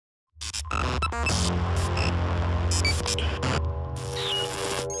So,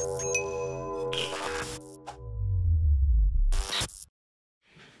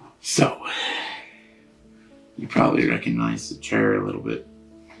 you probably recognize the chair a little bit,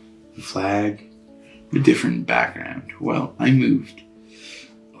 the flag, the different background. Well, I moved.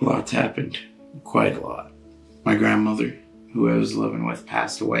 A lot's happened, quite a lot. My grandmother, who I was living with,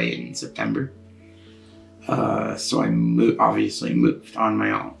 passed away in September. So I obviously moved on my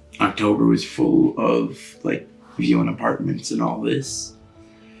own. October was full of like viewing apartments and all this.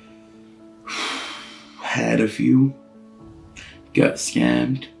 Had a few, got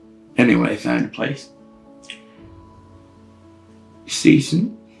scammed. Anyway, I found a place. It's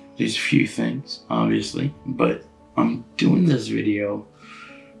decent. There's a few things, obviously, but I'm doing this video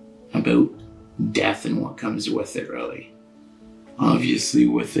about death and what comes with it, really. Obviously,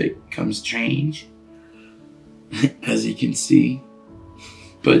 with it comes change, as you can see.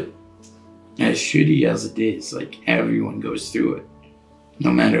 But as shitty as it is, like, everyone goes through it.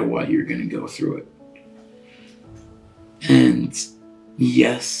 No matter what, you're gonna go through it. And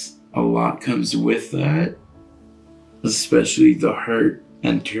yes, a lot comes with that, especially the hurt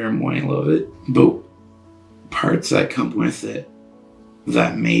and turmoil of it. But parts that come with it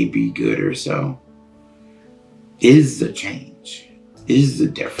that may be good or so is the change, is the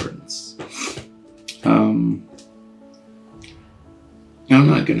difference. I'm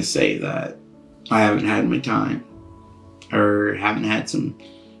not gonna say that I haven't had my time or haven't had some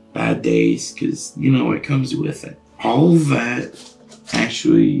bad days, because you know it comes with it. All that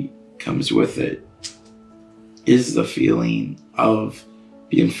actually comes with it is the feeling of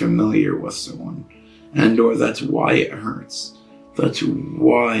being familiar with someone, and or that's why it hurts. That's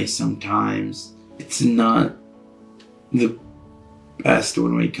why sometimes it's not the best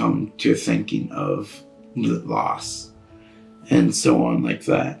when we come to thinking of the loss and so on like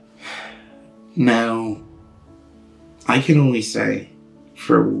that. Now, I can only say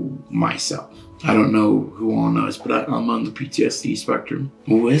for myself, I don't know who all knows, but I'm on the PTSD spectrum.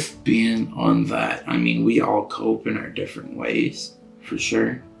 With being on that, I mean, we all cope in our different ways, for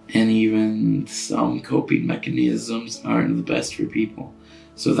sure. And even some coping mechanisms aren't the best for people.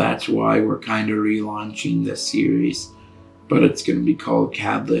 So that's why we're kind of relaunching this series. But it's going to be called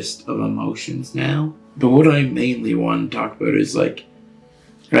Catalyst of Emotions now. But what I mainly want to talk about is like,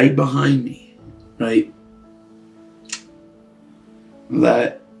 right behind me, right?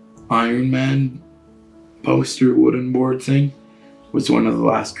 That Iron Man poster wooden board thing was one of the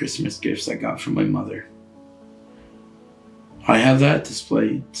last Christmas gifts I got from my mother. I have that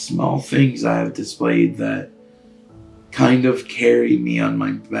displayed. Small things I have displayed that kind of carry me on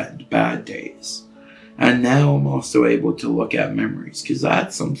my bad days. And now I'm also able to look at memories, because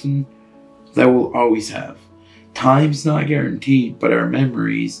that's something that we'll always have. Time's not guaranteed, but our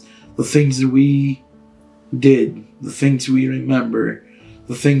memories, the things that we did, the things we remember,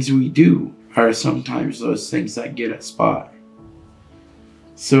 the things we do, are sometimes those things that get us by.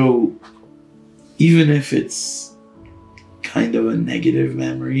 So even if it's kind of a negative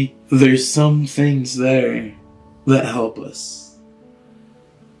memory, there's some things there that help us.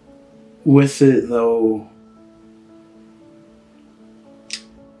 With it though,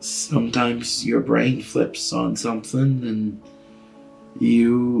 sometimes your brain flips on something and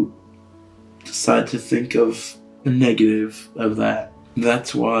you decide to think of the negative of that.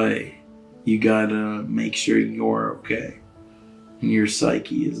 That's why you gotta make sure you're okay and your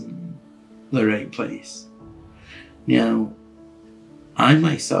psyche is in the right place. Now, I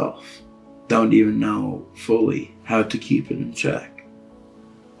myself don't even know fully how to keep it in check.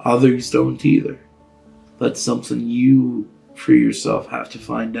 Others don't either. That's something you, for yourself, have to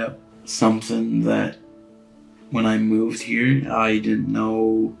find out. Something that, when I moved here, I didn't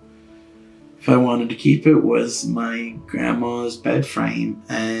know if I wanted to keep it was my grandma's bed frame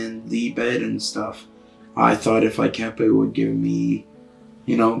and the bed and stuff. I thought if I kept it, it would give me,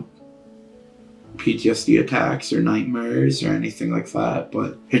 you know, PTSD attacks or nightmares or anything like that.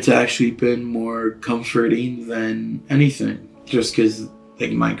 But it's actually been more comforting than anything. Just because,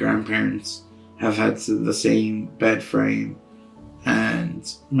 like, my grandparents have had the same bed frame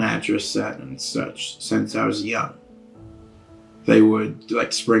and mattress set and such since I was young. They would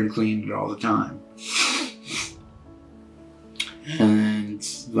like spring clean it all the time. And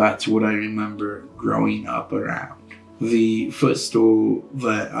that's what I remember growing up around. The footstool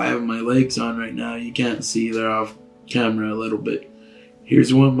that I have my legs on right now, you can't see, they're off camera a little bit.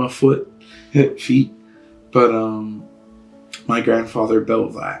 Here's one of my feet. But my grandfather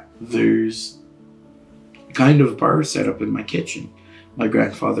built that. There's kind of bar set up in my kitchen. My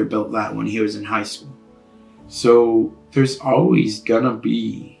grandfather built that when he was in high school. So there's always gonna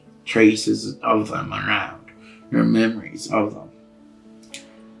be traces of them around, or memories of them.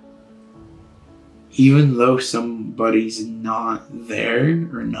 Even though somebody's not there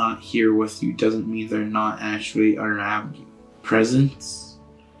or not here with you doesn't mean they're not actually around you. Presence,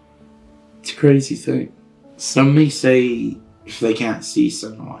 it's a crazy thing. Some may say if they can't see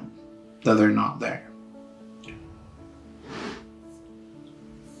someone that they're not there.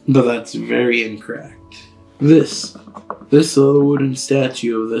 But that's very incorrect. This little wooden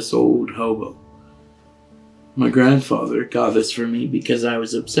statue of this old hobo. My grandfather got this for me because I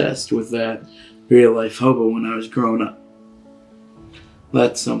was obsessed with that real life hobo when I was growing up.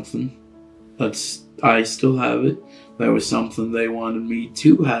 That's something. I still have it. That was something they wanted me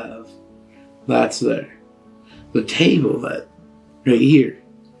to have. That's there. The table that right here,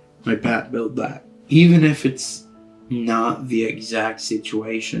 my pap built that. Even if it's not the exact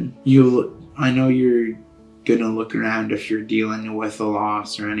situation, I know you're gonna look around if you're dealing with a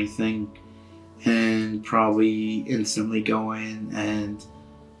loss or anything and probably instantly go in and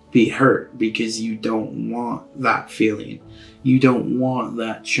be hurt because you don't want that feeling. You don't want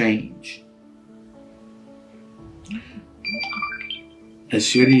that change. As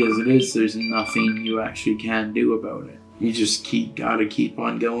shitty as it is, there's nothing you actually can do about it. You just gotta keep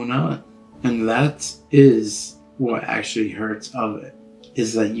on going on. And that is what actually hurts of it,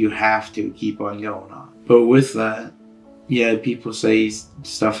 is that you have to keep on going on. But with that, yeah, people say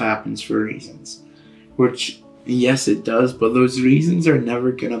stuff happens for reasons. Which, yes, it does, but those reasons are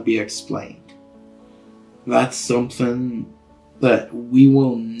never gonna be explained. That's something that we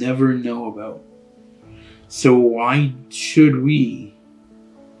will never know about. So why should we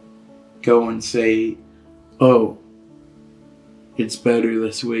go and say, oh, it's better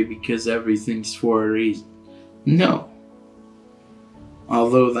this way because everything's for a reason? No.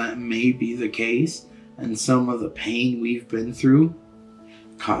 Although that may be the case, and some of the pain we've been through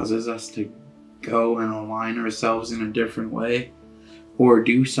causes us to go and align ourselves in a different way, or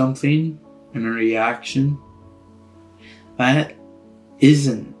do something in a reaction, that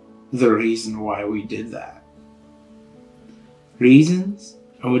isn't the reason why we did that. Reasons,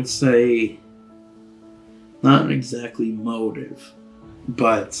 I would say, not exactly motive,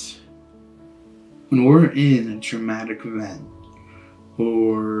 but when we're in a traumatic event,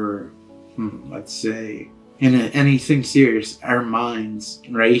 or let's say in anything serious, our mind's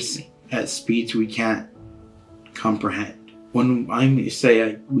racing at speeds we can't comprehend. When I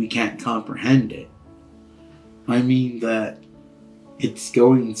say we can't comprehend it, I mean that it's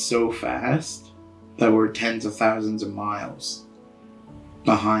going so fast that we're tens of thousands of miles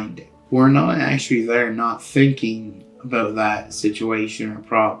behind it. We're not actually there, not thinking about that situation or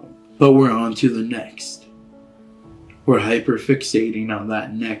problem, but we're on to the next. We're hyperfixating on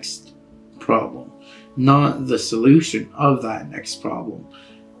that next problem, not the solution of that next problem,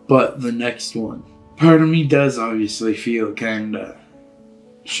 but the next one. Part of me does obviously feel kinda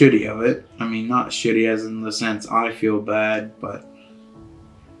shitty of it. I mean, not shitty as in the sense I feel bad, but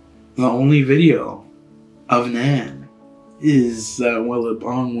the only video of Nan is that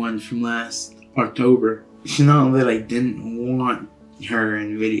Willabong one from last October. It's not that I didn't want her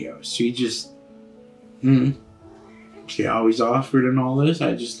in videos. She just, she always offered and all this.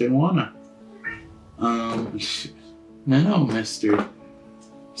 I just didn't wanna. No, mister.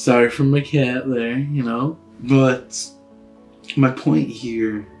 Sorry for my cat there, you know. But my point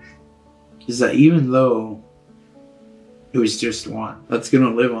here is that even though it was just one, that's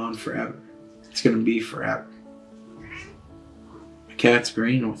gonna live on forever. It's gonna be forever. My cat's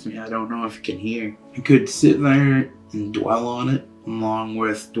agreeing with me. I don't know if you can hear. I could sit there and dwell on it, along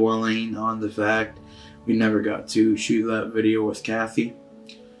with dwelling on the fact we never got to shoot that video with Kathy.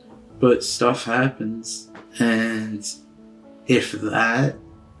 But stuff happens, and if that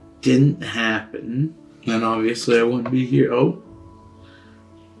didn't happen, then obviously I wouldn't be here. Oh,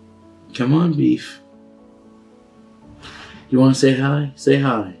 come on, Beef. You want to say hi? Say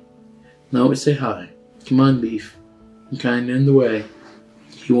hi. No, say hi. Come on, Beef. I'm kind of in the way.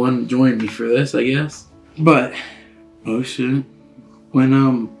 You want to join me for this, I guess? But, oh shit.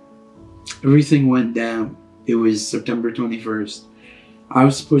 When everything went down, it was September 21st. I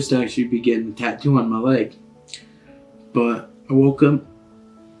was supposed to actually be getting a tattoo on my leg. But I woke up,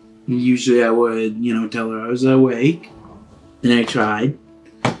 and usually I would, you know, tell her I was awake. And I tried.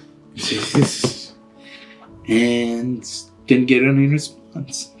 And didn't get any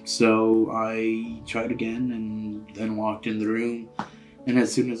response. So I tried again and then walked in the room. And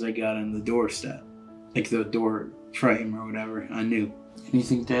as soon as I got in the doorstep, like the door frame or whatever, I knew.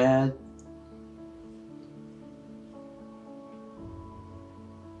 Anything to add?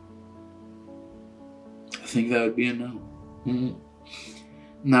 I think that would be a no.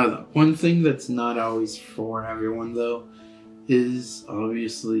 Now, one thing that's not always for everyone, though, is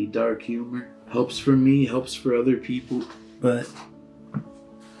obviously dark humor. Helps for me, helps for other people, but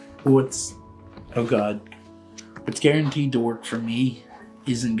what's guaranteed to work for me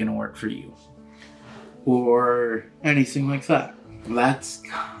isn't gonna work for you, or anything like that. That's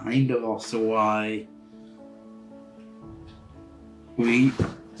kind of also why we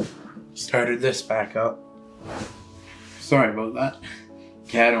started this back up. Sorry about that.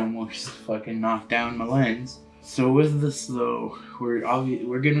 Cat almost fucking knocked down my lens. So with this though,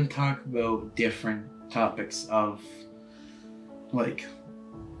 we're gonna talk about different topics of like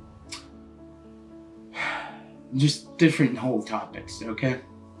just different whole topics, okay?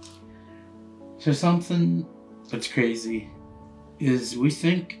 So something that's crazy is we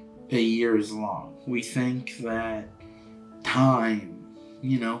think a year is long. We think that time,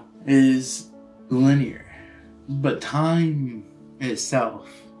 is linear. But time itself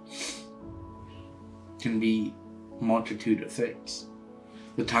can be a multitude of things.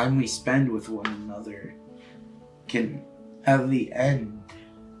 The time we spend with one another can, at the end,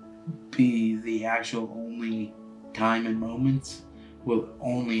 be the actual only time and moments we'll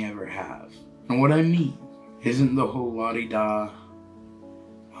only ever have. And what I mean isn't the whole la-di-da,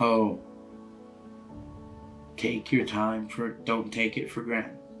 oh, take your time, don't take it for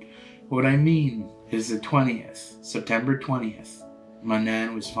granted. What I mean is the 20th, September 20th, my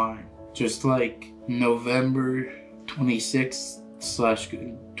nan was fine. Just like November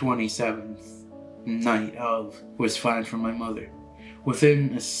 26th/27th night of was fine for my mother.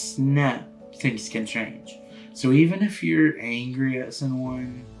 Within a snap, things can change. So even if you're angry at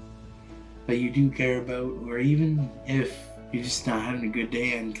someone that you do care about, or even if you're just not having a good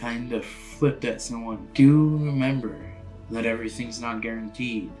day and kind of flipped at someone, do remember that everything's not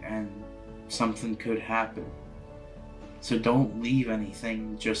guaranteed and something could happen. So don't leave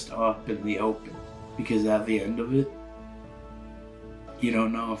anything just up in the open, because at the end of it, you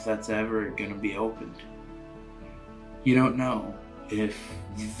don't know if that's ever gonna be opened. You don't know if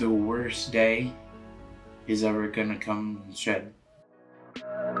the worst day is ever gonna come and shed.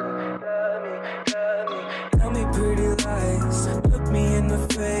 Tell me pretty lies, look me in the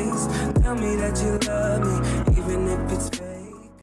face, tell me that you love